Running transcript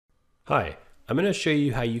Hi, I'm going to show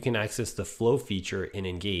you how you can access the flow feature in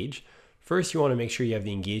Engage. First, you want to make sure you have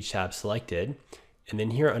the Engage tab selected. And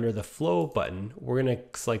then here under the flow button, we're going to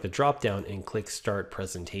select the drop down and click Start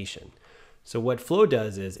Presentation. So what flow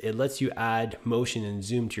does is it lets you add motion and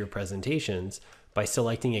zoom to your presentations by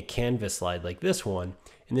selecting a canvas slide like this one,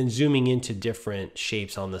 and then zooming into different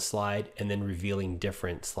shapes on the slide and then revealing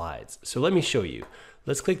different slides. So let me show you.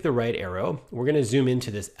 Let's click the right arrow. We're going to zoom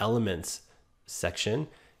into this elements section.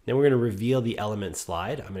 Then we're going to reveal the element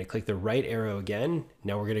slide. I'm going to click the right arrow again.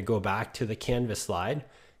 Now we're going to go back to the canvas slide.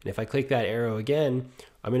 And if I click that arrow again,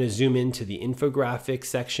 I'm going to zoom into the infographic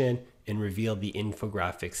section and reveal the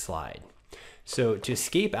infographic slide. So to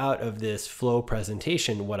escape out of this flow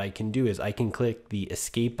presentation, what I can do is I can click the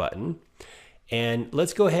escape button. And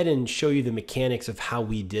let's go ahead and show you the mechanics of how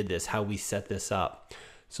we did this, how we set this up.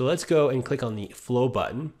 So let's go and click on the flow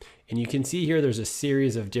button. And you can see here there's a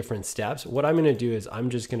series of different steps. What I'm going to do is I'm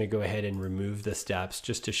just going to go ahead and remove the steps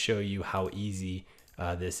just to show you how easy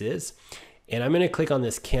this is. And I'm going to click on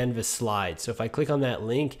this canvas slide. So if I click on that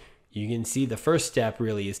link, you can see the first step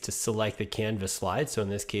really is to select the canvas slide. So in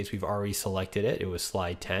this case, we've already selected it. It was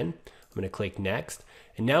slide 10. I'm going to click next.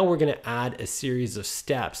 And now we're going to add a series of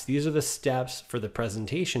steps. These are the steps for the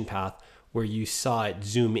presentation path where you saw it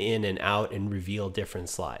zoom in and out and reveal different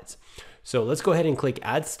slides. So let's go ahead and click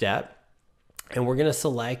add step, and we're going to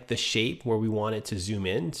select the shape where we want it to zoom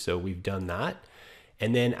in. So we've done that.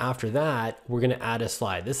 And then after that, we're going to add a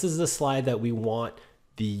slide. This is the slide that we want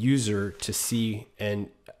the user to see and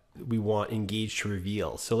we want Engage to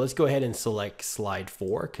reveal. So let's go ahead and select slide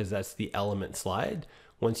 4 because that's the element slide.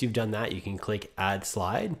 Once you've done that, you can click add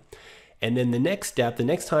slide. And then the next step, the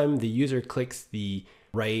next time the user clicks the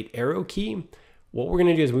right arrow key, what we're going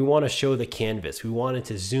to do is we want to show the canvas. We want it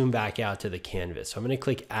to zoom back out to the canvas. So I'm going to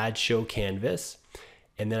click add show canvas,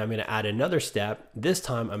 and then I'm going to add another step. This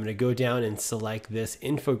time I'm going to go down and select this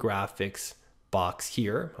infographics box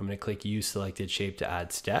here. I'm going to click use selected shape to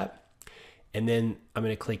add step, and then I'm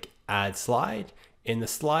going to click add slide. And the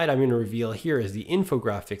slide I'm going to reveal here is the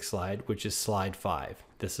infographic slide, which is slide 5.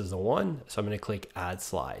 This is the one. So I'm going to click add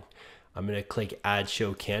slide. I'm going to click add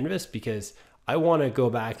show canvas because I want to go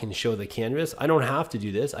back and show the canvas. I don't have to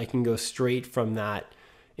do this. I can go straight from that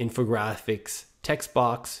infographics text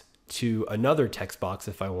box to another text box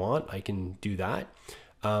if I want. I can do that.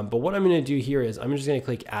 But what I'm going to do here is I'm just going to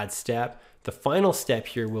click add step. The final step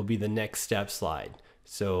here will be the next step slide.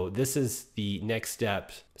 So this is the next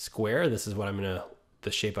step square. This is what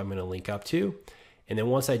the shape I'm going to link up to. And then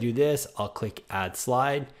once I do this, I'll click add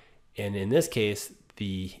slide. And in this case,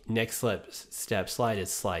 the next step slide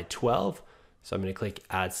is slide 12. So I'm going to click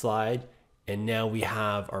add slide, and now we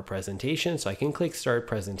have our presentation. So I can click start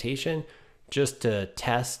presentation just to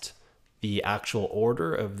test the actual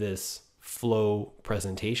order of this flow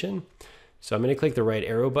presentation. So I'm going to click the right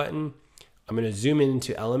arrow button. I'm going to zoom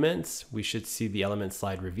into elements. We should see the element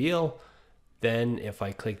slide reveal. Then if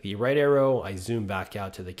I click the right arrow, I zoom back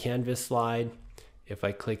out to the canvas slide. If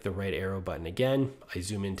I click the right arrow button again, I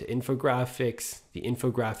zoom into infographics. The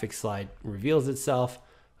infographic slide reveals itself.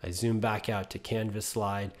 I zoom back out to canvas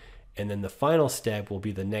slide, and then the final step will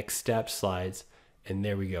be the next step slides. And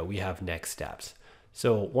there we go, we have next steps.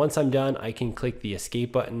 So once I'm done, I can click the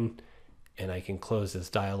escape button and I can close this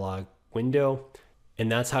dialog window.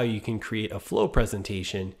 And that's how you can create a flow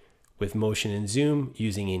presentation with motion and zoom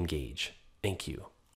using Engage. Thank you.